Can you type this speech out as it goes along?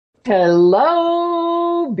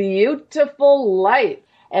Hello, beautiful light,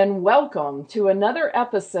 and welcome to another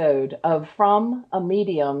episode of From a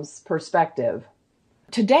Medium's Perspective.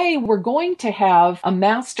 Today, we're going to have a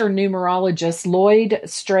master numerologist, Lloyd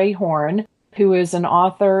Strayhorn, who is an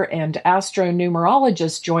author and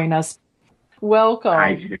astronumerologist, join us. Hi,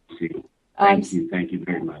 Welcome. Tracy. I'm Thank you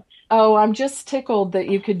very much. I'm just tickled that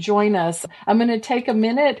you could join us. I'm going to take a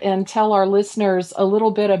minute and tell our listeners a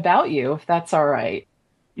little bit about you, if that's all right.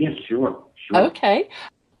 Yes, sure. Okay.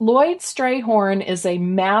 Lloyd Strayhorn is a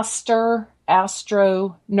master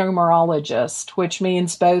astronumerologist, which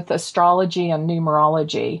means both astrology and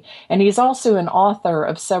numerology. And he's also an author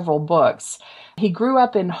of several books. He grew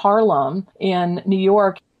up in Harlem in New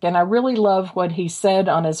York. And I really love what he said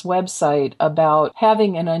on his website about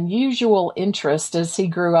having an unusual interest as he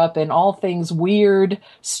grew up in all things weird,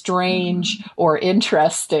 strange, or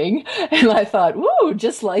interesting. And I thought, woo,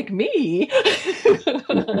 just like me.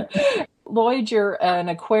 Lloyd, you're an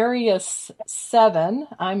Aquarius 7.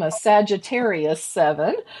 I'm a Sagittarius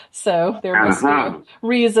 7. So there must be a Uh-huh.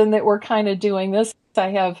 reason that we're kind of doing this.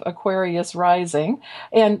 I have Aquarius rising.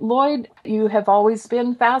 And Lloyd, you have always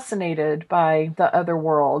been fascinated by the other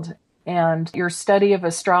world, and your study of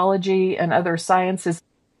astrology and other sciences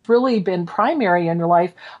really been primary in your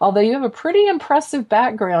life, although you have a pretty impressive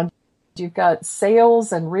background. You've got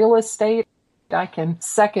sales and real estate. I can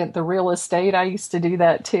second the real estate. I used to do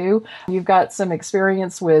that too. You've got some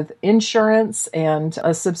experience with insurance and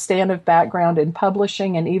a substantive background in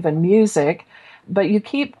publishing and even music, but you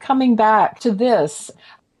keep coming back to this.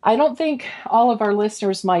 I don't think all of our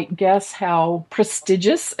listeners might guess how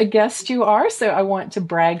prestigious a guest you are, so I want to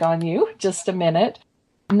brag on you just a minute.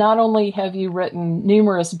 Not only have you written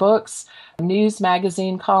numerous books, news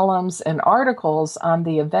magazine columns, and articles on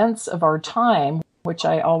the events of our time, which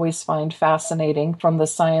I always find fascinating from the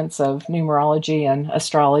science of numerology and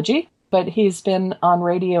astrology, but he's been on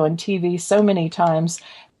radio and TV so many times,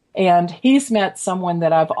 and he's met someone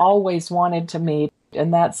that I've always wanted to meet,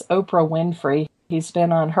 and that's Oprah Winfrey. He's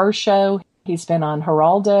been on her show, he's been on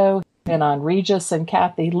Geraldo, been on Regis and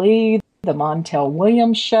Kathy Lee, the Montel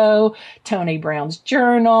Williams Show, Tony Brown's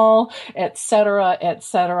Journal, etc.,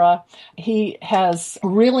 etc. He has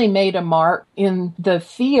really made a mark in the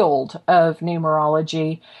field of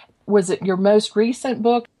numerology. Was it your most recent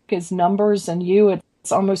book is Numbers and You?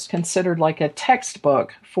 It's almost considered like a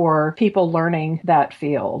textbook for people learning that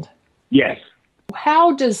field. Yes,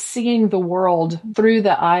 How does seeing the world through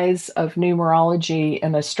the eyes of numerology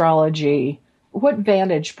and astrology, what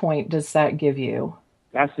vantage point does that give you?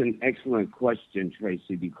 that's an excellent question,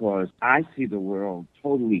 Tracy, because I see the world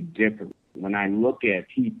totally different. When I look at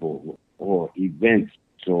people or events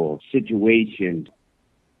or situations,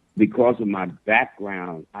 because of my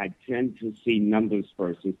background, I tend to see numbers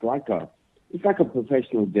first. It's like a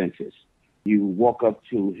professional dentist. You walk up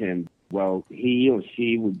to him. Well, he or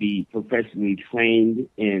she would be professionally trained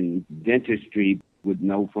in dentistry, would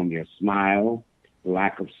know from your smile,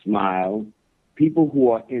 lack of smile. People who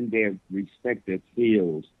are in their respective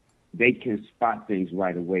fields, they can spot things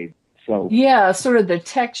right away. So, Yeah, sort of the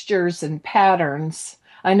textures and patterns.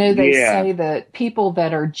 I know they yeah, say that people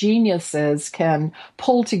that are geniuses can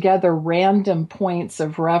pull together random points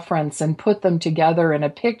of reference and put them together in a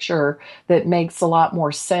picture that makes a lot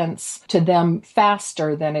more sense to them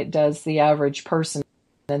faster than it does the average person.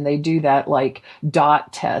 And they do that like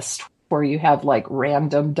dot test where you have like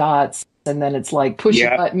random dots and then it's like push a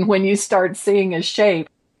yeah, button when you start seeing a shape.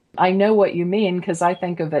 I know what you mean because I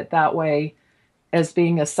think of it that way as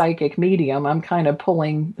being a psychic medium. I'm kind of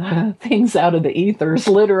pulling things out of the ethers,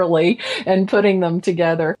 literally, and putting them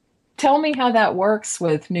together. Tell me how that works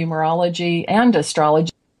with numerology and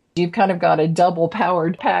astrology. You've kind of got a double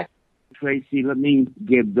powered pack. Tracy, let me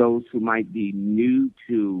give those who might be new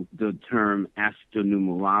to the term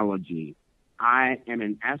astronumerology. I am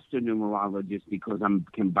an astronumerologist because I'm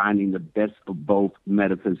combining the best of both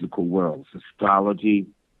metaphysical worlds, astrology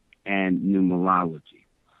and numerology.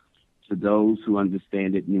 To those who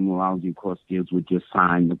understand it, numerology, of course, deals with your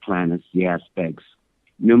sign, the planets, the aspects.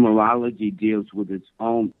 Numerology deals with its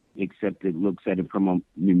own, except it looks at it from a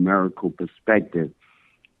numerical perspective.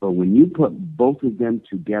 But when you put both of them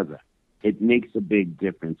together, it makes a big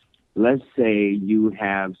difference. Let's say you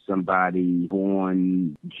have somebody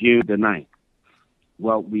born June the 9th.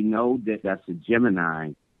 Well, we know that that's a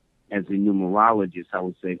Gemini. As a numerologist, I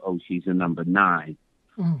would say, oh, she's a number 9.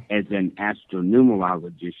 Mm. As an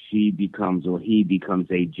astronumerologist, she becomes or he becomes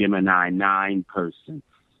a Gemini 9 person.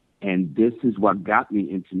 And this is what got me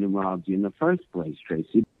into numerology in the first place,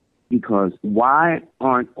 Tracy. Because why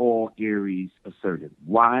aren't all Aries assertive?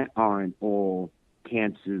 Why aren't all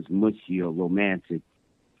Cancers mushy or romantic?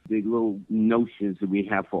 the little notions that we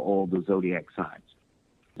have for all the zodiac signs.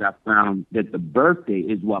 I found that the birthday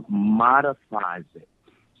is what modifies it.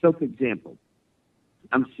 So, for example,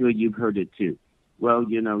 I'm sure you've heard it too. Well,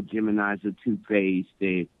 Geminis are two-faced.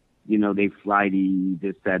 They flighty,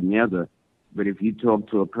 this, that, and the other. But if you talk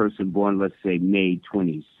to a person born, let's say, May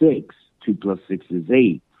 26, 2 plus 6 is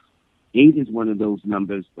 8. 8 is one of those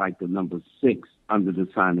numbers, like the number 6 under the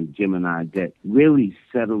sign of Gemini, that really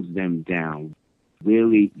settles them down,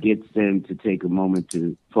 really gets them to take a moment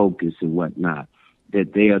to focus and whatnot,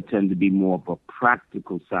 that they tend to be more of a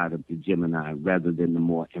practical side of the Gemini rather than the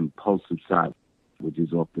more impulsive side, which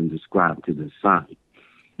is often described to the sign.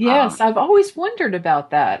 Yes, I've always wondered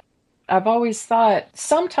about that. I've always thought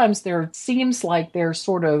sometimes there seems like there's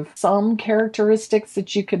sort of some characteristics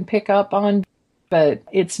that you can pick up on, but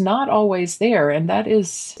it's not always there, and that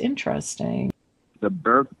is interesting. The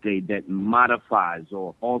birthday that modifies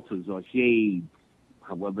or alters or shades,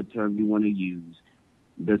 however term you want to use,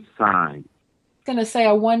 the sign. Going to say,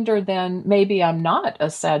 I wonder then maybe I'm not a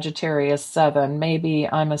Sagittarius 7, maybe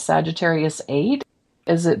I'm a Sagittarius 8.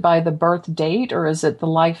 Is it by the birth date or is it the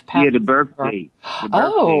life path? Yeah, the birth date. The birth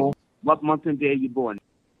Oh, date. What month and day are you born?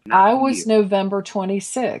 I was November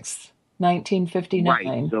 26th, 1959.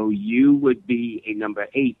 Right, so you would be a number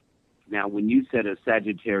 8. Now, when you said a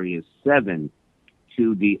Sagittarius 7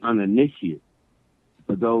 to the uninitiated,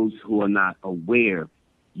 for those who are not aware,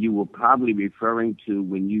 you were probably referring to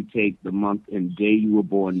when you take the month and day you were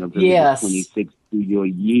born, November Yes. 26th, to your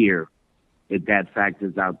year, that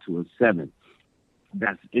factors out to a 7.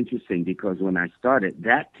 That's interesting because when I started,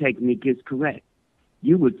 that technique is correct.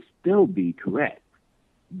 You would still be correct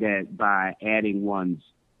that by adding one's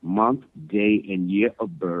month, day, and year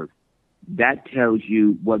of birth, that tells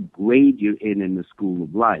you what grade you're in the school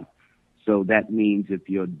of life. So that means if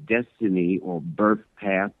your destiny or birth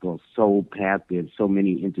path or soul path, there's so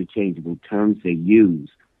many interchangeable terms they use,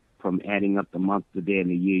 from adding up the month, the day, and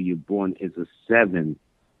the year you're born is a 7,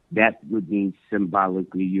 that would mean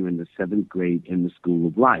symbolically you're in the 7th grade in the school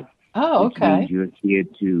of life. Oh, which okay. means you're here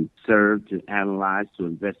to serve, to analyze, to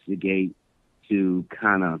investigate, to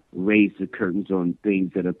kind of raise the curtains on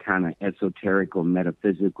things that are kind of esoteric or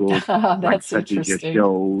metaphysical, like such as your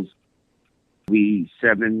shows. We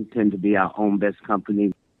 7 tend to be our own best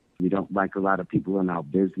company. We don't like a lot of people in our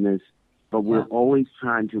business, but we're always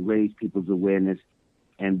trying to raise people's awareness,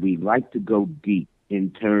 and we like to go deep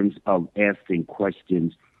in terms of asking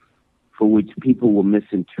questions for which people will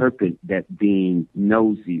misinterpret that being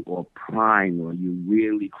nosy or prying, or you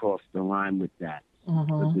really cross the line with that.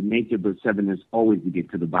 But the nature of a 7 is always to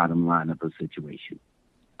get to the bottom line of a situation.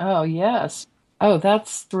 Oh, yes. Oh,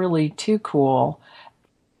 that's really too cool.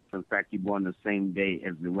 In fact, you're born the same day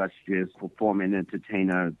as the illustrious performer and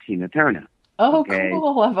entertainer Tina Turner. Oh,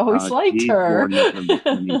 cool. I've always liked her. She's born November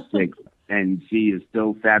 26th, and she is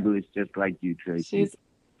still fabulous, just like you, Tracy.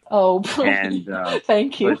 And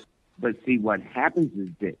thank you. But see, what happens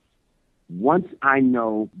is this. Once I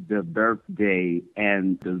know the birthday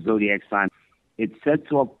and the zodiac sign, it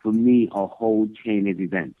sets off for me a whole chain of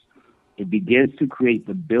events. It begins to create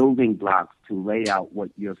the building blocks to lay out what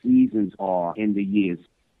your seasons are in the years.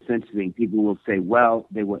 Essentially, people will say, well,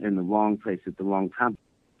 they were in the wrong place at the wrong time.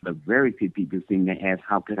 But very few people seem to ask,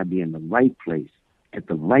 how can I be in the right place at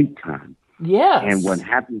the right time? Yes. And what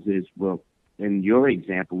happens is, well, in your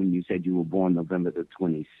example, when you said you were born November the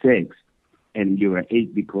 26th, and you're an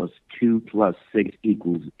 8 because 2 plus 6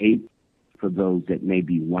 equals 8, for those that may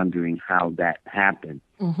be wondering how that happened.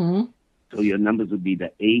 So your numbers would be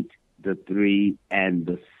the 8, the 3, and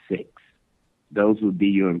the 6. Those would be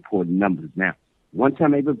your important numbers. Now, once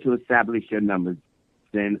I'm able to establish your numbers,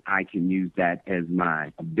 then I can use that as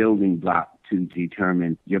my building block to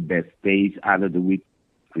determine your best days out of the week,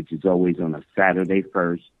 which is always on a Saturday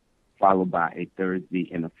first, followed by a Thursday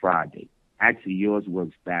and a Friday. Actually, yours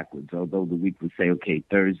works backwards, although the week would say, okay,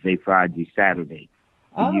 Thursday, Friday, Saturday.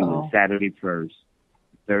 For you, it's Saturday first,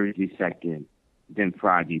 Thursday second, then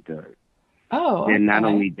Friday third. Then not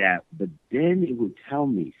only that, but then it would tell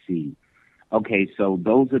me, see, okay, so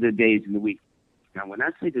those are the days in the week. Now, when I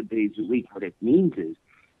say the days of the week, what it means is,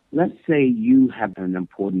 let's say you have an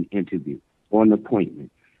important interview or an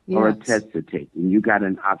appointment or a test to take, and you got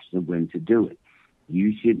an option of when to do it.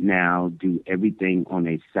 You should now do everything on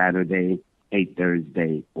a Saturday, a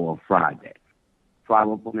Thursday, or Friday.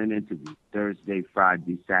 Follow up on an interview, Thursday,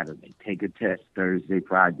 Friday, Saturday. Take a test, Thursday,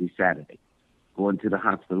 Friday, Saturday. Go into the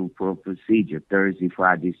hospital for a procedure, Thursday,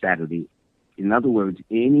 Friday, Saturday. In other words,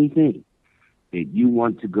 anything that you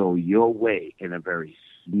want to go your way in a very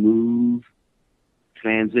smooth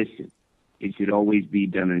transition, it should always be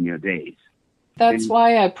done in your days. That's And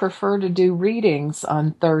why I prefer to do readings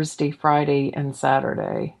on Thursday, Friday, and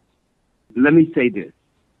Saturday. let me say this.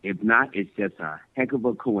 If not, it's just a heck of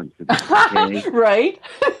a coincidence, okay? Right?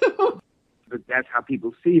 But that's how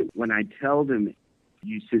people see it. When I tell them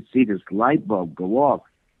you should see this light bulb go off,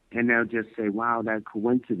 and they'll just say, wow, that's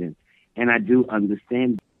coincidence. And I do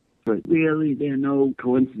understand, but really there are no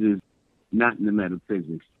coincidences, not in the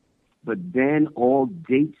metaphysics. But then all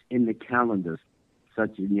dates in the calendar,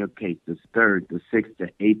 such in your case, the 3rd, the 6th, the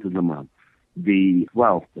 8th of the month, the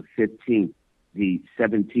 12th, the 15th, the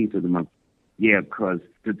 17th of the month. Yeah, because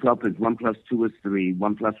the 12th is 1 plus 2 is 3,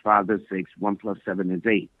 1 plus 5 is 6, 1 plus 7 is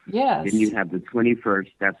 8. Yes. Then you have the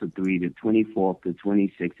 21st, that's a 3, the 24th, the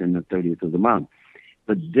 26th, and the 30th of the month.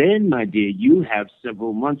 But then, my dear, you have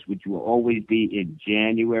several months, which will always be in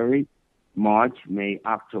January, March, May,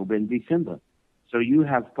 October, and December. So you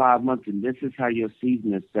have 5 months, and this is how your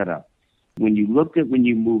season is set up. When you looked at when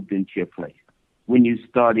you moved into your place, when you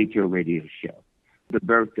started your radio show, the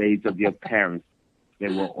birthdays of your parents, they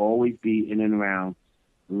will always be in and around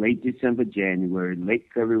late December, January, late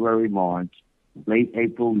February, March, late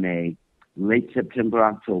April, May, late September,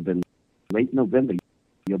 October, late November,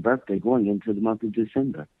 your birthday going into the month of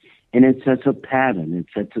December. And it sets a pattern, it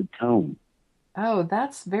sets a tone. Oh,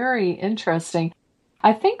 that's very interesting.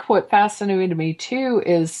 I think what fascinated me too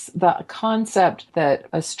is the concept that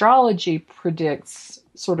astrology predicts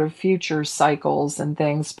sort of future cycles and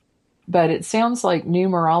things, but it sounds like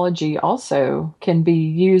numerology also can be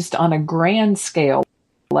used on a grand scale,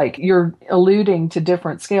 like you're alluding to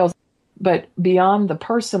different scales, but beyond the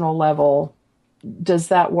personal level, does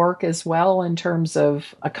that work as well in terms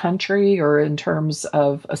of a country or in terms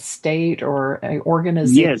of a state or an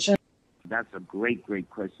organization? Yes, that's a great, great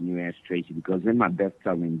question you asked, Tracy, because in my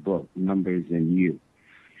best-selling book, Numbers and You,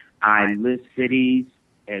 I list cities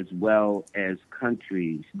as well as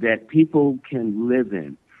countries that people can live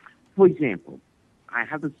in. For example, I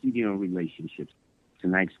have a CD on relationships,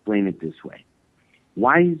 and I explain it this way.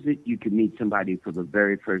 Why is it you can meet somebody for the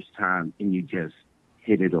very first time and you just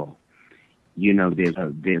hit it off? You know, there's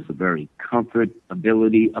a very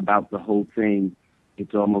comfortability about the whole thing.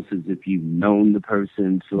 It's almost as if you've known the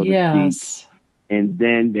person, so to speak. And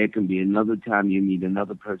then there can be another time you meet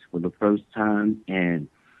another person for the first time and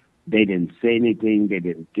they didn't say anything, they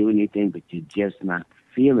didn't do anything, but you're just not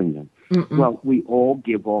feeling them. Mm-mm. Well, we all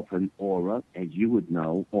give off an aura, as you would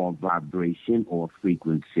know, or vibration or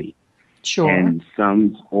frequency. Sure. And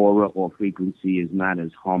some aura or frequency is not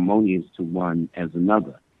as harmonious to one as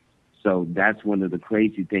another. So that's one of the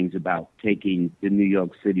crazy things about taking the New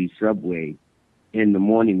York City subway in the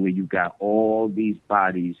morning, where you got all these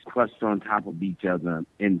bodies crushed on top of each other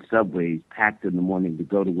in subways, packed in the morning to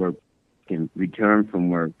go to work and return from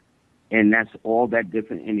work. And that's all that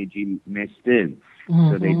different energy meshed in.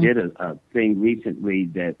 Mm-hmm. So they did a thing recently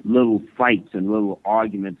that little fights and little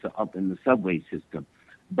arguments are up in the subway system.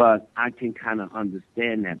 But I can kind of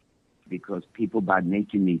understand that because people by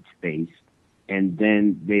nature need space. And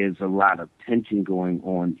then there's a lot of tension going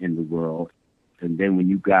on in the world. And then when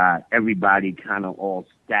you got everybody kind of all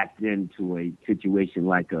stacked into a situation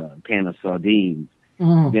like a can of sardines,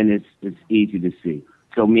 then it's easy to see.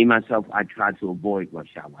 So me, myself, I try to avoid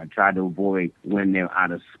rush hour. I try to avoid when they're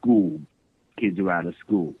out of school, kids are out of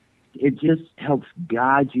school. It just helps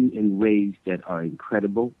guide you in ways that are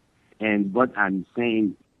incredible. And what I'm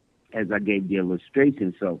saying, as I gave the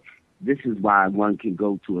illustration, so this is why one can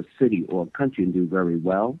go to a city or a country and do very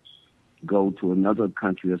well, go to another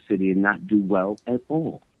country or city and not do well at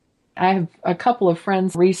all. I have a couple of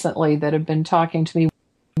friends recently that have been talking to me.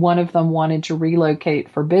 One of them wanted to relocate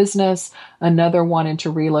for business. Another wanted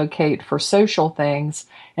to relocate for social things.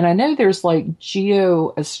 And I know there's like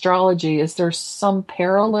geoastrology. Is there some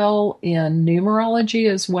parallel in numerology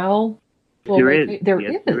as well? There is. There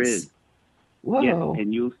yes, is. There is. Whoa. Yes,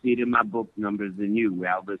 and you'll see it in my book, Numbers and You,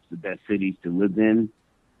 where I list the best cities to live in,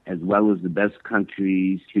 as well as the best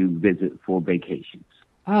countries to visit for vacations.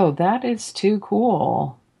 Oh, that is too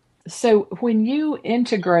cool. So when you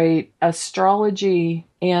integrate astrology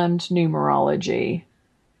and numerology,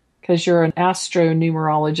 because you're an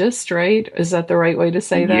astronumerologist, right? Is that the right way to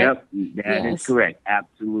say that? Yep, that is correct.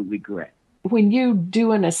 Absolutely correct. When you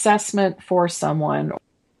do an assessment for someone,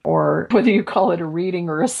 or whether you call it a reading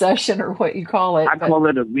or a session or what you call it. I call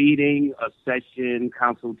it a reading, a session,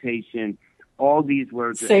 consultation. All these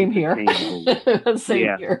words Same are here.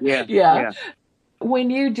 Same here. Yeah. When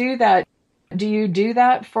you do that, do you do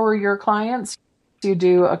that for your clients? Do you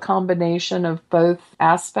do a combination of both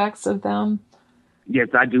aspects of them? Yes,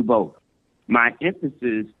 I do both. My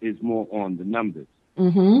emphasis is more on the numbers,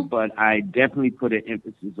 but I definitely put an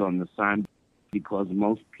emphasis on the sign because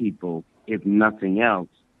most people if nothing else,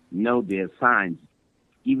 know their signs,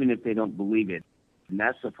 even if they don't believe it. And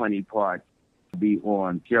that's the funny part. Be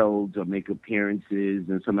on shows or make appearances,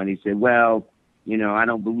 and somebody say, well, I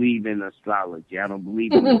don't believe in astrology. I don't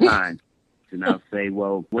believe in the signs. And I'll say,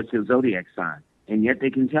 well, what's your zodiac sign? And yet they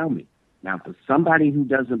can tell me. Now, for somebody who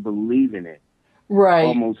doesn't believe in it, Right.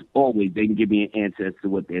 almost always they can give me an answer as to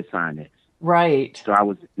what their sign is. Right. So I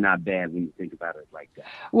was not bad when you think about it like that.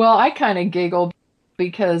 Well, I kind of giggle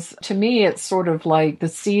because to me, it's sort of like the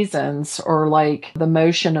seasons or like the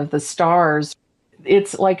motion of the stars.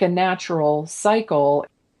 It's like a natural cycle,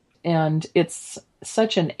 and it's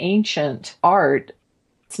such an ancient art.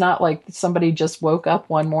 It's not like somebody just woke up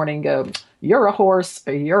one morning and go, you're a horse,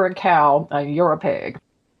 you're a cow, you're a pig.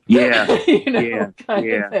 Yeah,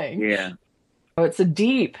 kind of thing. Yeah. It's a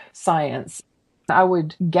deep science. I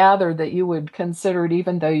would gather that you would consider it,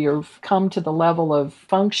 even though you've come to the level of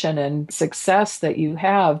function and success that you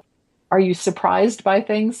have. Are you surprised by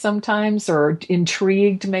things sometimes, or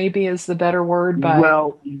intrigued maybe is the better word?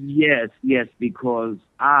 Well, yes, because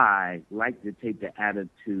I like to take the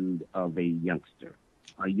attitude of a youngster.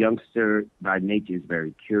 A youngster by nature is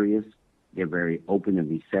very curious. They're very open and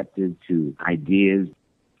receptive to ideas.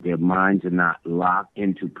 Their minds are not locked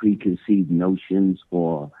into preconceived notions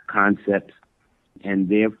or concepts. And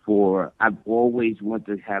therefore, I've always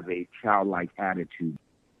wanted to have a childlike attitude,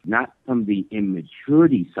 not from the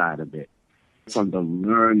immaturity side of it, from the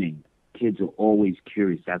learning. Kids are always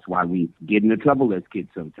curious. That's why we get into trouble as kids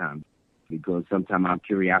sometimes, because sometimes our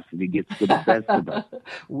curiosity gets to the best of us. But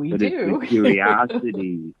do. It's the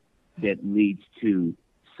curiosity that leads to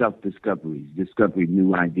self-discoveries, discovery of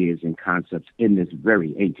new ideas and concepts in this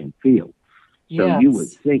very ancient field. So yes. You would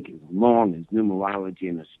think as long as numerology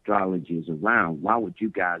and astrology is around, why would you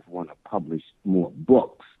guys want to publish more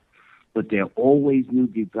books? But there are always new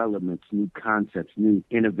developments, new concepts, new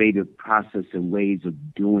innovative process and ways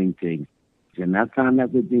of doing things. And I found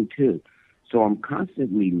that with me too. So I'm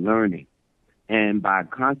constantly learning. And by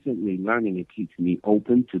constantly learning, it keeps me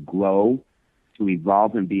open to grow, to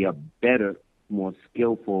evolve, and be a better, more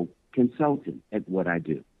skillful consultant at what I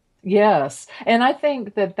do. Yes. And I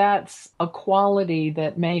think that that's a quality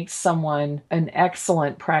that makes someone an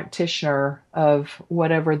excellent practitioner of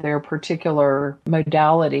whatever their particular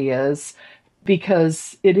modality is,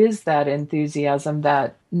 because it is that enthusiasm,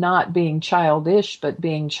 that not being childish, but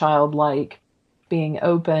being childlike, being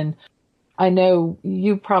open. I know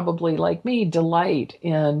you probably, like me, delight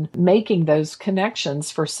in making those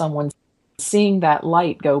connections for someone. Seeing that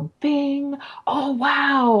light go bing, oh,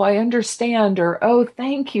 wow, I understand, or oh,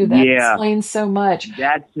 thank you, that explains so much.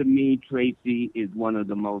 That to me, Tracy, is one of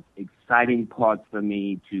the most exciting parts for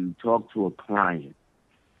me, to talk to a client.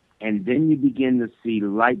 And then you begin to see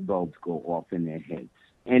light bulbs go off in their heads.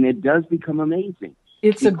 And it does become amazing.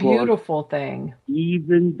 It's a beautiful thing.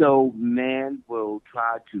 Even though man will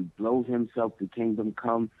try to blow himself to kingdom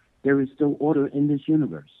come, there is still order in this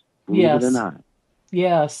universe, believe it or not.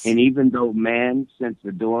 Yes. And even though man, since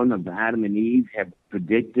the dawn of Adam and Eve, have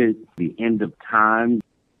predicted the end of time,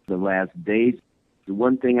 the last days, the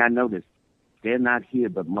one thing I noticed, they're not here,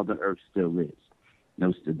 but Mother Earth still is.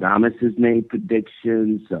 Nostradamus has made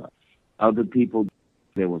predictions. Other people,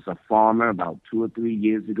 there was a farmer about 2 or 3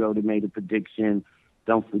 years ago that made a prediction.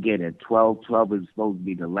 Don't forget, at 12/12 is supposed to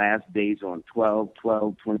be the last days on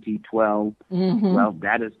 12/12/2012. Mm-hmm. Well,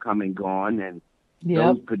 that is come and gone, and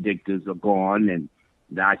those predictors are gone, and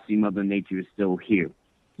I see Mother Nature is still here.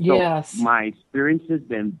 So my experience has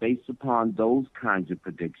been based upon those kinds of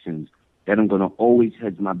predictions, that I'm going to always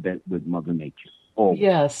hedge my bet with Mother Nature. Always.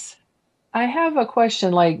 Yes. I have a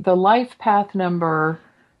question, like the life path number,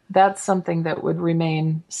 that's something that would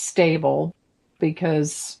remain stable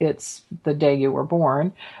because it's the day you were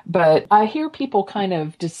born. But I hear people kind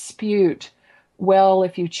of dispute, well,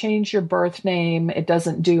 if you change your birth name, it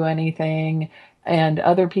doesn't do anything. And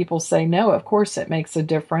other people say, no, of course it makes a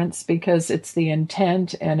difference, because it's the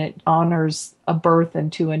intent and it honors a birth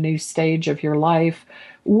into a new stage of your life.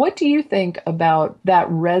 What do you think about that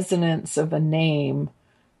resonance of a name?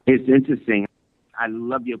 It's interesting. I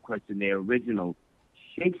love your question there. Original.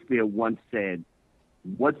 Shakespeare once said,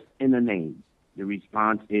 what's in a name? The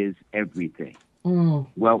response is everything.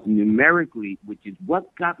 Well, numerically, which is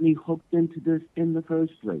what got me hooked into this in the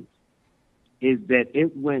first place, is that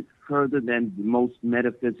it went further than most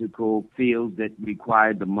metaphysical fields that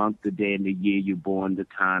required the month, the day, and the year you're born, the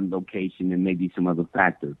time, location, and maybe some other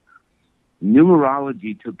factors.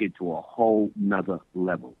 Numerology took it to a whole nother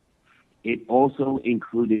level. It also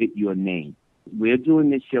included your name. We're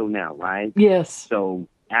doing this show now, right? Yes. So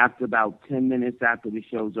after about 10 minutes after the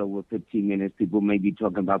show's over, 15 minutes, people may be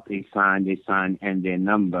talking about their sign, and their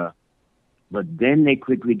number. But then they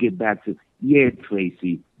quickly get back to, yeah,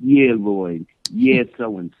 Tracy, yeah, Lloyd, yeah,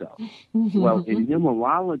 so-and-so. Well, in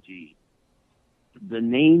numerology, the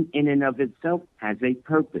name in and of itself has a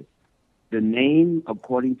purpose. The name,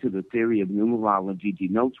 according to the theory of numerology,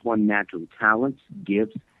 denotes one's natural talents,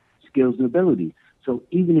 gifts, skills, and abilities. So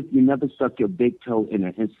even if you never stuck your big toe in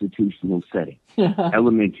an institutional setting,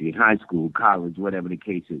 elementary, high school, college, whatever the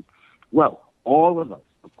case is, well, all of us,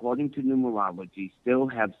 according to numerology, still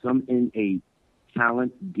have some innate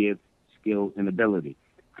talent, gift, skill, and ability.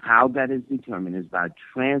 How that is determined is by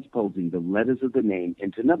transposing the letters of the name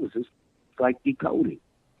into numbers. It's like decoding.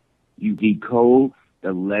 You decode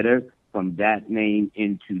the letter from that name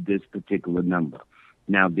into this particular number.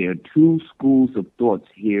 Now, there are two schools of thoughts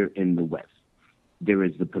here in the West. There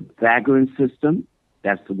is the Pythagorean system.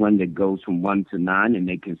 That's the one that goes from 1 to 9, and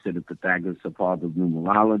they consider Pythagoras the father of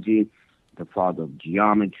numerology, the father of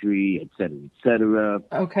geometry, et cetera, et cetera.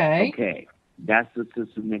 Okay. That's the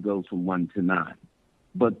system that goes from 1 to 9.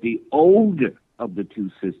 But the older of the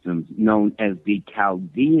two systems, known as the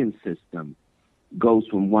Chaldean system, goes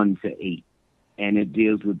from 1 to 8, and it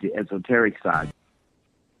deals with the esoteric side.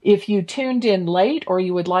 If you tuned in late or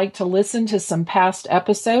you would like to listen to some past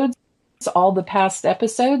episodes, all the past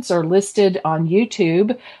episodes are listed on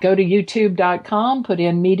YouTube. Go to youtube.com, put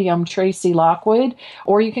in Medium Tracy Lockwood,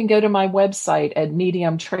 or you can go to my website at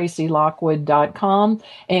mediumtracylockwood.com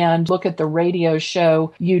and look at the radio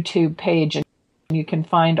show YouTube page, and you can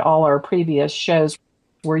find all our previous shows.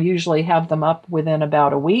 We usually have them up within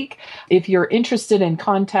about a week. If you're interested in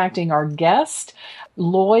contacting our guest,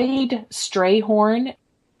 Lloyd Strayhorn,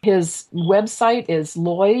 his website is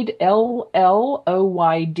Lloyd,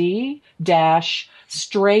 LLOYD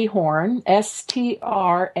Strayhorn,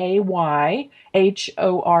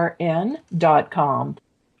 STRAYHORN.com.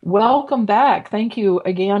 Welcome back. Thank you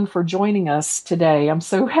again for joining us today. I'm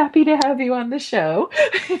so happy to have you on the show.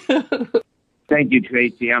 Thank you,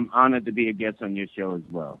 Tracy. I'm honored to be a guest on your show as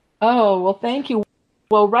well. Oh, well, thank you.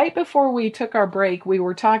 Well, right before we took our break, we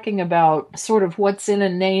were talking about sort of what's in a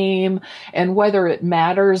name and whether it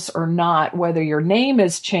matters or not, whether your name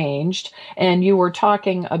has changed. And you were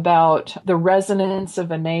talking about the resonance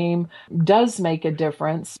of a name does make a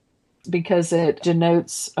difference because it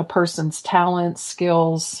denotes a person's talents,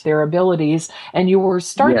 skills, their abilities. And you were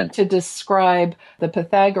starting to describe the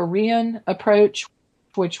Pythagorean approach,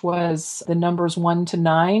 which was the numbers 1 to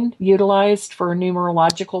 9 utilized for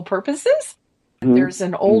numerological purposes. There's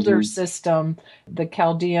an older system, the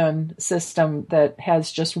Chaldean system, that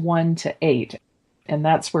has just 1 to 8. And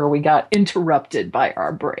that's where we got interrupted by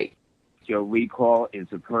our break. Your recall is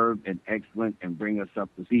superb and excellent and bring us up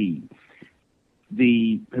to speed.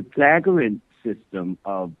 The Pythagorean system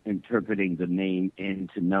of interpreting the name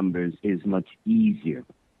into numbers is much easier,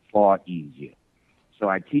 far easier. So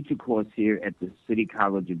I teach a course here at the City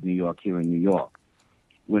College of New York here in New York.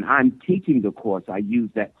 When I'm teaching the course, I use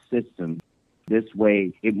that system. This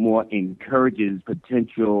way, it more encourages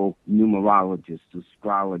potential numerologists,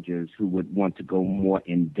 astrologers who would want to go more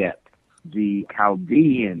in depth. The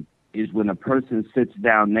Chaldean is when a person sits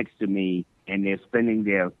down next to me and they're spending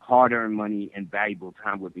their hard-earned money and valuable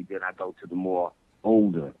time with me. Then I go to the more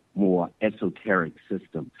older, more esoteric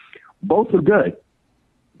system. Both are good.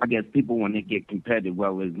 I guess people want to get competitive.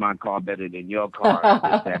 Well, is my car better than your car? This,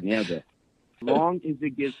 that, and the other. Long as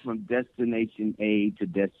it gets from destination A to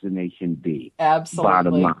destination B. Absolutely.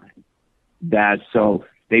 Bottom line. That's so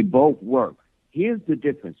they both work. Here's the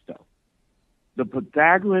difference, though. The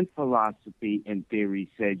Pythagorean philosophy and theory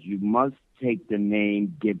says you must take the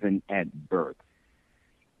name given at birth.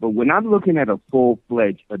 But when I'm looking at a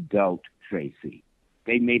full-fledged adult, Tracy,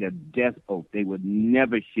 they made a death oath. They would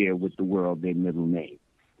never share with the world their middle name.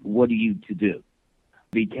 What are you to do?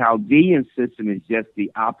 The Chaldean system is just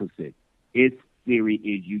the opposite. Its theory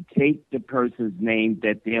is you take the person's name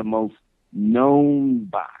that they're most known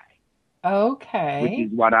by. Okay. Which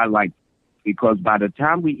is what I like, because by the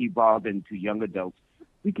time we evolve into young adults,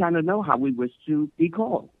 we kind of know how we wish to be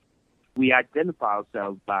called. We identify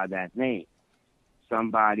ourselves by that name.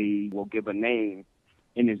 Somebody will give a name,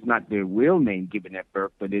 and it's not their real name given at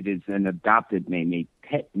birth, but it is an adopted name, a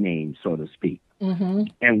pet name, so to speak.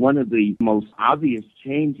 And one of the most obvious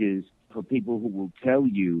changes for people who will tell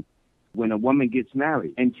you when a woman gets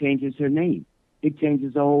married and changes her name, it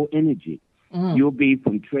changes the whole energy. You'll be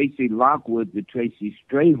from Tracy Lockwood to Tracy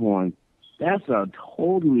Strayhorn. That's a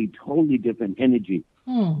totally, totally different energy.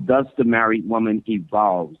 Thus, the married woman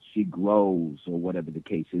evolves. She grows, or whatever the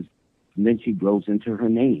case is. And then she grows into her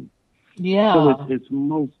name. Yeah. So it's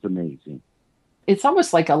most amazing. It's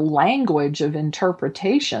almost like a language of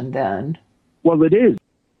interpretation then. Well, it is.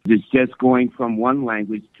 It's just going from one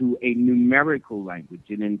language to a numerical language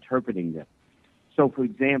and interpreting them. So, for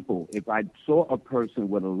example, if I saw a person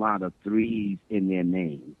with a lot of threes in their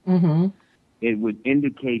name, it would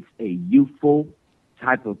indicate a youthful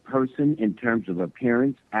type of person in terms of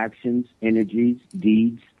appearance, actions, energies,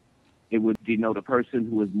 deeds. It would denote a person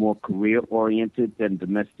who is more career-oriented than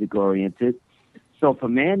domestic-oriented. So if a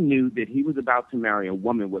man knew that he was about to marry a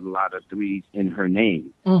woman with a lot of threes in her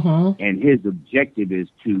name, and his objective is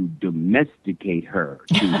to domesticate her,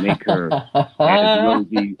 to make her, as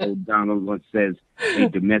Rosie O'Donnell once says, a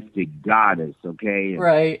domestic goddess, okay? And,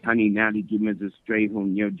 right. honey, now that you're Mrs.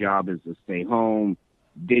 Strayhorn, your job is to stay home,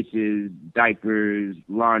 dishes, diapers,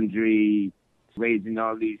 laundry, raising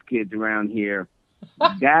all these kids around here.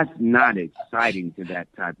 That's not exciting to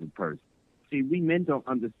that type of person. See, we men don't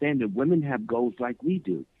understand that women have goals like we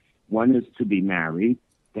do. One is to be married,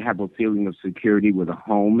 to have a feeling of security with a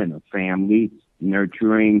home and a family,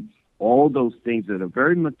 nurturing, all those things that are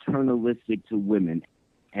very maternalistic to women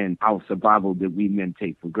and our survival that we men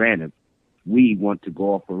take for granted. We want to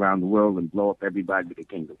go off around the world and blow up everybody to the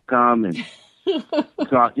kingdom come. And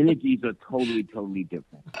so our energies are totally, totally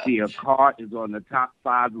different. See, a car is on the top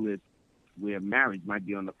 5 list where marriage might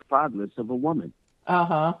be on the 5 list of a woman.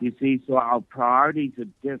 You see, so our priorities are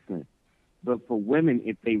different. But for women,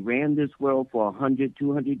 if they ran this world for 100,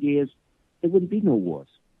 200 years, there wouldn't be no wars.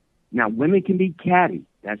 Now, women can be catty.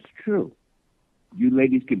 That's true. You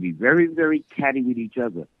ladies can be very, very catty with each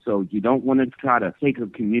other. So you don't want to try to take a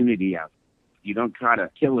community out. You don't try to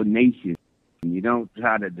kill a nation. You don't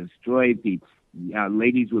try to destroy people.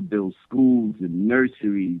 Ladies would build schools and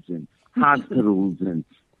nurseries and hospitals and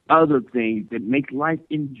other things that make life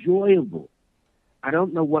enjoyable. I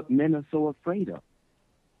don't know what men are so afraid of.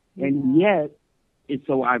 And yet, it's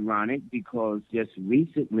so ironic because just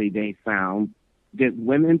recently they found that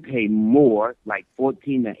women pay more, like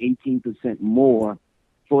 14 to 18% more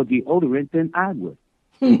for deodorant than I would,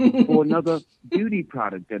 for another beauty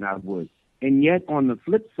product than I would. And yet, on the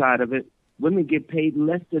flip side of it, women get paid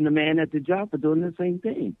less than the man at the job for doing the same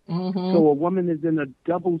thing. So a woman is in a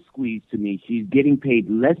double squeeze to me. She's getting paid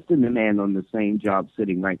less than the man on the same job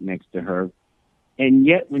sitting right next to her. And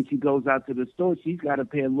yet, when she goes out to the store, she's got to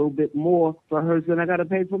pay a little bit more for hers than I got to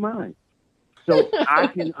pay for mine. So I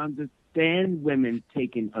can understand women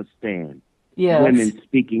taking a stand. Yes. Women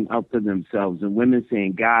speaking up for themselves and women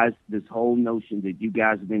saying, guys, this whole notion that you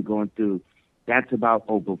guys have been going through, that's about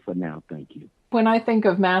over for now. Thank you. When I think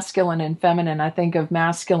of masculine and feminine, I think of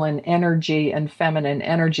masculine energy and feminine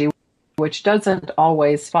energy, which doesn't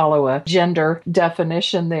always follow a gender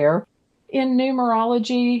definition there. In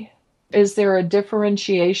numerology, is there a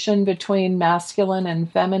differentiation between masculine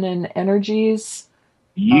and feminine energies?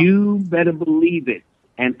 You better believe it.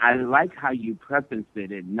 And I like how you prefaced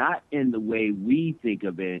it, and not in the way we think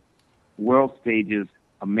of it, world stages,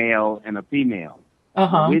 a male and a female.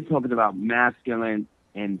 We're talking about masculine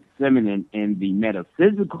and feminine in the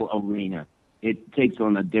metaphysical arena. It takes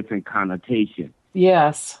on a different connotation.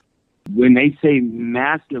 Yes. When they say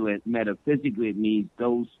masculine, metaphysically, it means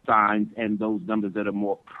those signs and those numbers that are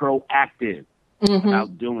more proactive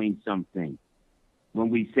about doing something. When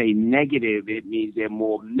we say negative, it means they're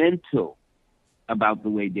more mental about the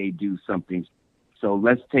way they do something. So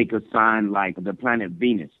let's take a sign like the planet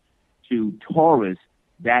Venus. To Taurus,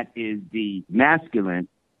 that is the masculine,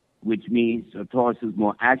 which means a Taurus is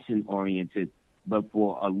more action-oriented. But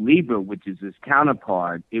for a Libra, which is its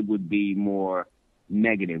counterpart, it would be more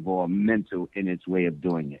negative or mental in its way of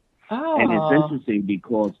doing it. And it's interesting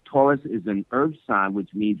because Taurus is an earth sign,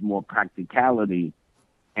 which means more practicality,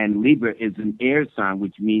 and Libra is an air sign,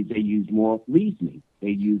 which means they use more reasoning.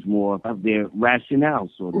 They use more of their rationale,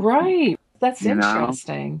 sort of. Right. That's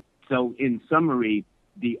interesting. So in summary,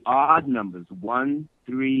 the odd numbers, 1,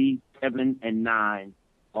 3, 7, and 9,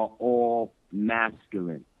 are all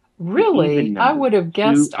masculine. Really? Numbers, I would have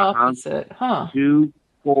guessed opposite. 2,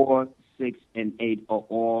 4, 6, and 8 are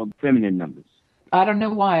all feminine numbers. I don't know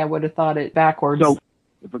why I would have thought it backwards. So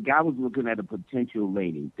if a guy was looking at a potential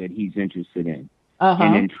lady that he's interested in,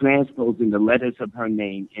 and then transposing the letters of her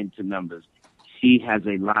name into numbers, she has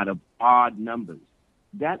a lot of odd numbers.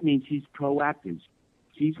 That means she's proactive.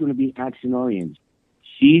 She's going to be action-oriented.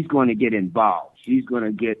 She's going to get involved. She's going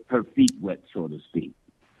to get her feet wet, so to speak.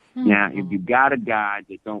 Now, if you got a guy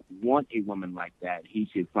that don't want a woman like that, he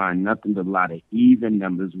should find nothing but a lot of even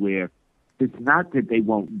numbers where it's not that they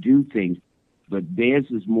won't do things, but theirs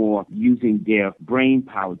is more using their brain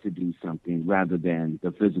power to do something rather than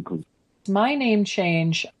the physical. My name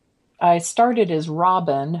change, I started as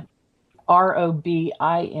Robin,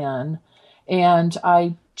 Robin, and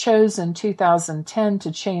I chose in 2010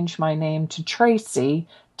 to change my name to Tracy,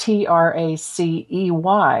 Tracey.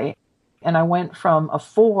 And I went from a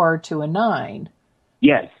 4 to a 9.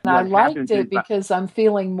 Yes, And I what liked happens is, it because I'm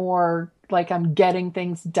feeling more like I'm getting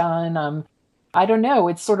things done. I don't know,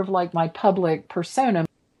 it's sort of like my public persona.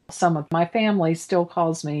 Some of my family still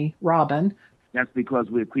calls me Robin. that's because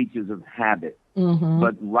we're creatures of habit. Mm-hmm.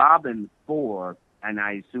 But Robin 4, and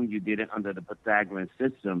I assume you did it under the Pythagorean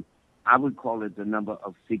system, I would call it the number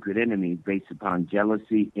of secret enemies based upon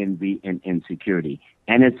jealousy, envy, and insecurity.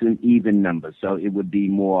 And it's an even number, so it would be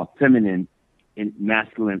more feminine,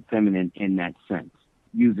 masculine, feminine in that sense.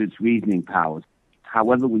 Use its reasoning powers.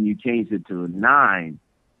 However, when you change it to a 9,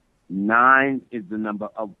 9 is the number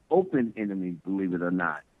of open enemies, believe it or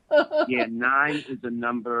not. Yeah, 9 is a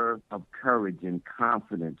number of courage and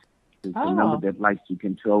confidence. It's a number that likes to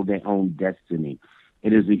control their own destiny.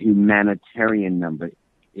 It is a humanitarian number.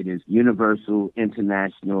 It is universal,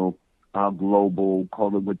 international, global,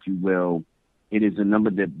 call it what you will. It is a number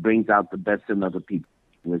that brings out the best in other people.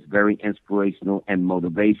 It's very inspirational and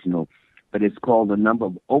motivational. But it's called the number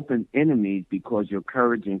of open enemies because your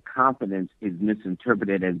courage and confidence is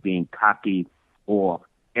misinterpreted as being cocky or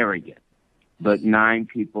arrogant. But 9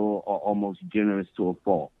 people are almost generous to a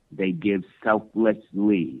fault. They give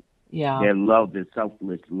selflessly. Yeah. Their love is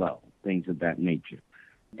selfless love, things of that nature.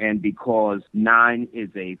 And because 9 is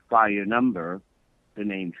a fire number, the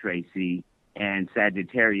name Tracy, and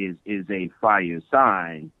Sagittarius is a fire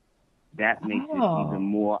sign, that makes it even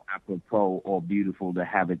more apropos or beautiful to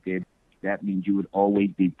have it there. That means you would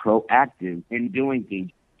always be proactive in doing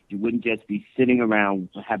things. You wouldn't just be sitting around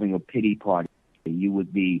having a pity party. You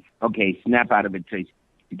would be, okay, snap out of it, Tracy.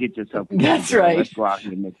 Get yourself together. That's right. Let's go out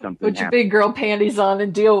here and make something Put happen. your big girl panties on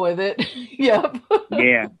and deal with it. Yep.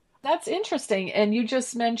 Yeah. That's interesting. And you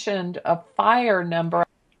just mentioned a fire number.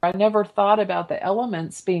 I never thought about the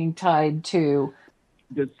elements being tied to.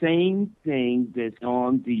 The same thing that's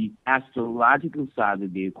on the astrological side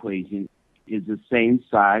of the equation is the same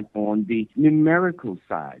side on the numerical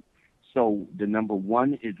side. So the number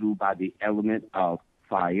 1 is ruled by the element of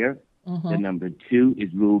fire. Mm-hmm. The number 2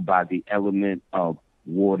 is ruled by the element of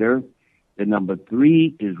water. The number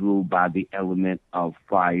 3 is ruled by the element of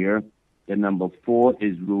fire. The number 4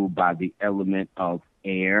 is ruled by the element of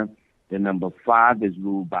air. The number 5 is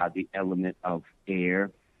ruled by the element of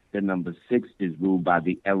air. The number 6 is ruled by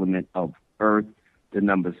the element of earth. The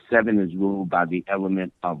number 7 is ruled by the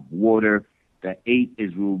element of water. The 8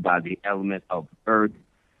 is ruled by the element of earth.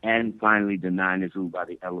 And finally, the 9 is ruled by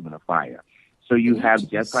the element of fire. So you have,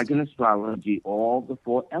 just like in astrology, all the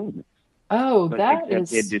 4 elements. Oh, but they're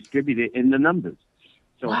distributed in the numbers.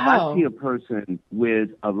 So if I see a person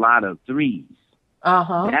with a lot of 3s,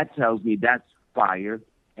 that tells me that's fire.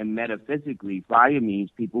 And metaphysically, fire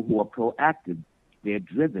means people who are proactive. They're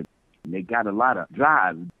driven. They got a lot of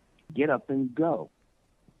drive. Get up and go.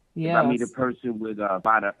 Yes. If I meet a person with a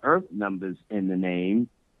lot of earth numbers in the name,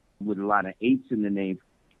 with a lot of 8s in the name,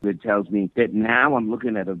 it tells me that now I'm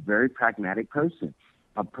looking at a very pragmatic person.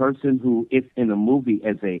 A person who, if in a movie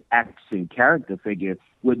as a action character figure,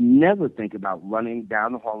 would never think about running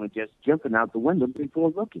down the hall and just jumping out the window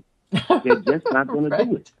before looking. They're just not going to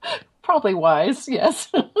do it. Probably wise,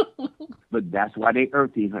 yes. But that's why they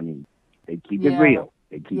earthy, honey. They keep it real.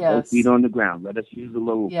 They keep both feet on the ground. Let us use a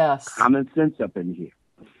little common sense up in here.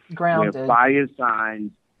 Grounded. Where fire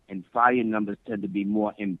signs and fire numbers tend to be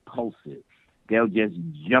more impulsive. They'll just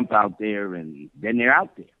jump out there and then they're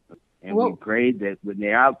out there. And we pray that when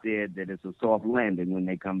they're out there, that it's a soft landing when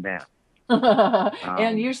they come down.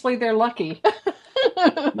 And usually they're lucky.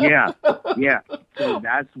 Yeah. So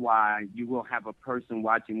that's why you will have a person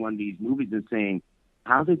watching one of these movies and saying,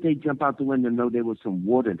 how did they jump out the window and know there was some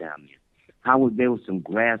water down there? How was there was some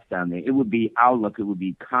grass down there? It would be our luck. It would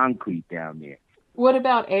be concrete down there. What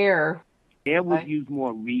about air? Air would use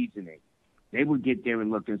more reasoning. They would get there and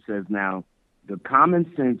look and says, now, the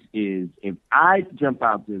common sense is if I jump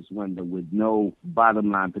out this window with no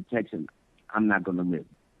bottom line protection, I'm not going to live.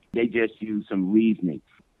 They just use some reasoning.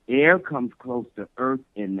 Air comes close to earth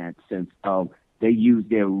in that sense of they use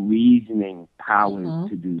their reasoning powers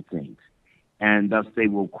to do things. And thus they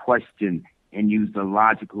will question and use the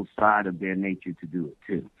logical side of their nature to do it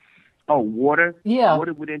too. Oh, water? Yeah.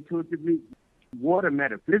 Water would intuitively. Water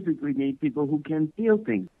metaphysically means people who can feel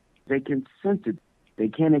things. They can sense it. They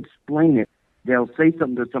can't explain it. They'll say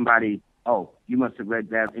something to somebody, oh, you must have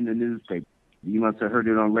read that in the newspaper. You must have heard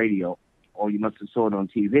it on radio, or you must have saw it on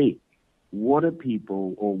TV. Water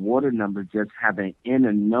people or water numbers just have an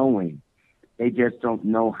inner knowing. They just don't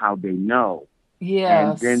know how they know.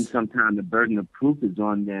 Yes. And then sometimes the burden of proof is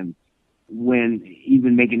on them, when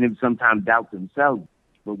even making them sometimes doubt themselves.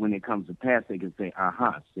 But when it comes to pass, they can say,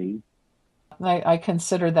 see? I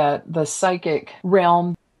consider that the psychic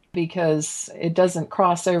realm because it doesn't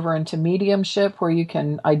cross over into mediumship where you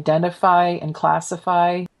can identify and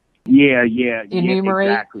classify, Yeah, enumerate,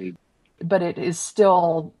 exactly. but it is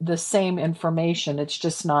still the same information. It's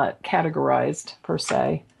just not categorized per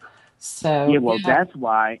se. Yeah, So, well, yeah. that's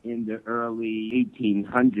why in the early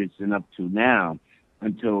 1800s and up to now,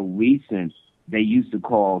 until recent, they used to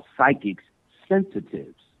call psychics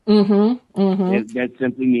sensitives. Mm-hmm. Mm-hmm. That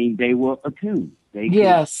simply means they were attuned. They could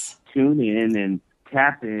Yes, tune in and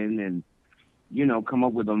tap in and, come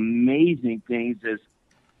up with amazing things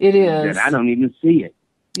it that I is. don't even see it.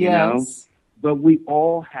 Yes, But we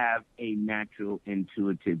all have a natural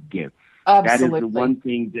intuitive gift. That is the absolutely. one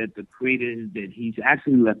thing that the creator is that he's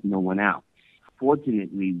actually left no one out.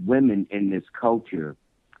 Fortunately, women in this culture,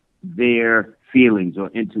 their feelings or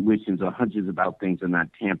intuitions or hunches about things are not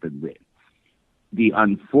tampered with. The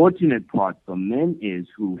unfortunate part for men is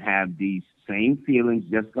who have these same feelings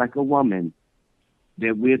just like a woman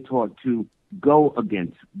that we're taught to go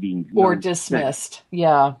against being Or sent. dismissed.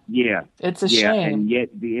 Yeah, Yeah, it's a yeah, and shame. yet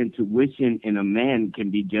the intuition in a man can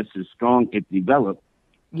be just as strong if developed,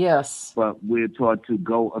 Yes. but we're taught to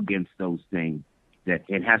go against those things, that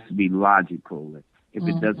it has to be logical if it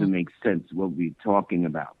Mm-hmm. doesn't make sense what we're talking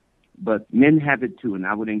about. But men have it too, and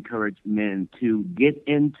I would encourage men to get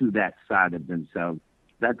into that side of themselves.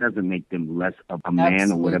 That doesn't make them less of a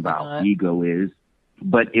man or whatever Absolutely our not. ego is,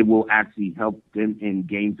 but it will actually help them in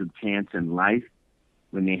games of chance in life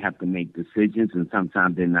when they have to make decisions, and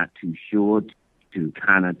sometimes they're not too sure to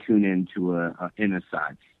kind of tune into a inner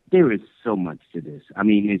side. There is so much to this. I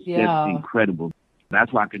mean, it's just Yeah. incredible.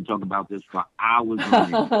 That's why I can talk about this for hours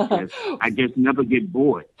on end. I just never get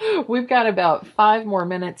bored. We've got about 5 more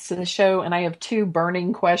minutes to the show, and I have two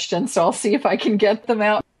burning questions, so I'll see if I can get them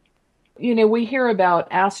out. We hear about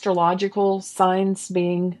astrological signs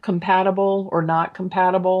being compatible or not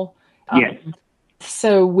compatible. Yes,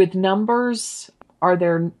 So, with numbers, are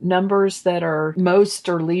there numbers that are most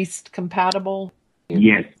or least compatible?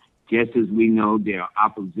 yes. Just as we know, there are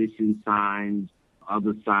opposition signs,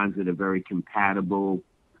 other signs that are very compatible.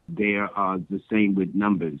 There are the same with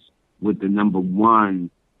numbers. With the number one,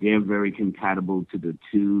 they're very compatible to the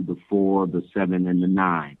 2, the 4, the 7, and the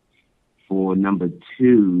 9. For number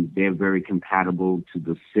 2, they're very compatible to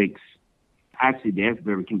the 6. Actually, they're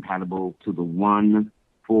very compatible to the 1,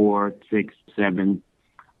 4, 6, 7.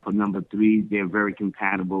 For number 3, they're very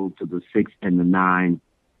compatible to the 6 and the 9.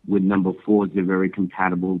 With number 4s, they're very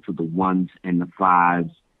compatible to the 1s and the 5s.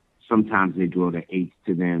 Sometimes they draw the 8s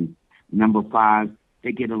to them. Number 5,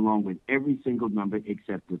 they get along with every single number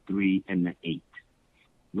except the 3 and the 8.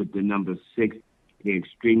 With the number 6, they're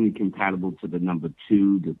extremely compatible to the number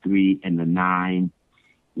 2, the 3, and the 9.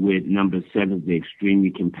 With number 7, they're extremely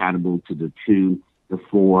compatible to the 2, the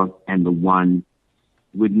 4, and the 1.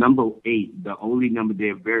 With number 8, the only number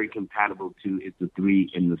they're very compatible to is the 3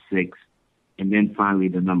 and the 6. And then finally,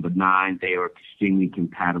 the number 9, they are extremely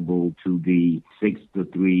compatible to the 6, the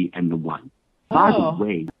 3, and the 1. By the Oh,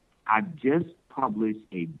 way, I just published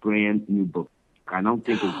a brand new book. I don't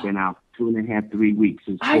think it's been out 2.5, 3 weeks.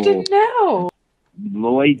 It's I called didn't know.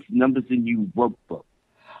 Lloyd's Numbers in You Workbook.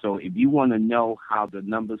 So if you want to know how the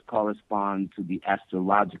numbers correspond to the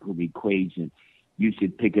astrological equation, you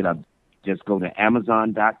should pick it up. Just go to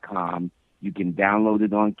Amazon.com. You can download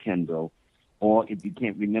it on Kindle. Or if you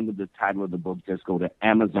can't remember the title of the book, just go to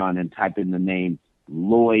Amazon and type in the name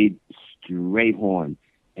Lloyd Strayhorn.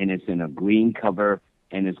 And it's in a green cover,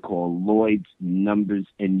 and it's called Lloyd's Numbers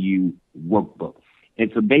in You Workbook.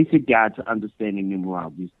 It's a basic guide to understanding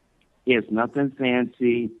numerology. It's nothing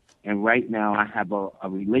fancy. And right now I have a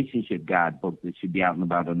relationship guide book that should be out in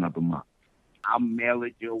about another month. I'll mail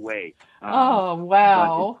it your way. Oh, But it's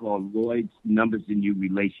wow. called Lloyd's Numbers in You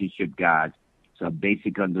Relationship Guide. It's a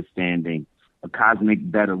basic understanding, a cosmic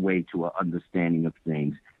better way to an understanding of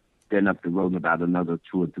things. Then up the road in about another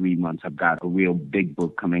 2 or 3 months, I've got a real big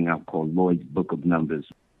book coming out called Lloyd's Book of Numbers,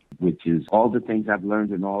 which is all the things I've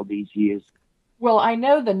learned in all these years. Well, I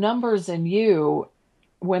know the numbers in you.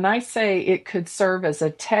 When I say it could serve as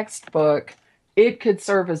a textbook, it could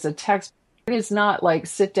serve as a textbook. It is not like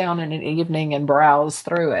sit down in an evening and browse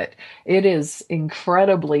through it. It is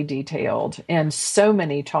incredibly detailed and so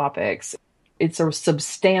many topics. It's a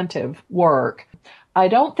substantive work. I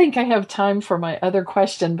don't think I have time for my other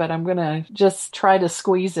question, but I'm going to just try to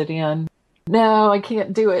squeeze it in. No, I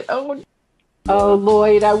can't do it. Oh,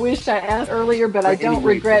 Lloyd, I wish I asked earlier, but I But don't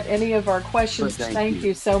anyway, regret any of our questions. thank Thank you.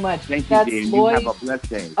 you so much. Thank you, That's Dan. You have Lloyd. a blessed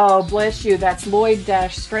day. Oh, bless you. That's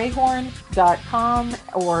Lloyd-Strayhorn.com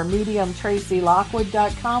or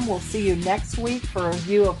mediumtracylockwood.com. We'll see you next week for a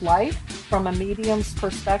view of life from a medium's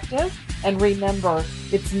perspective. And remember,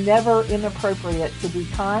 it's never inappropriate to be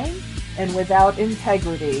kind, and without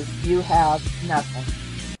integrity, you have nothing.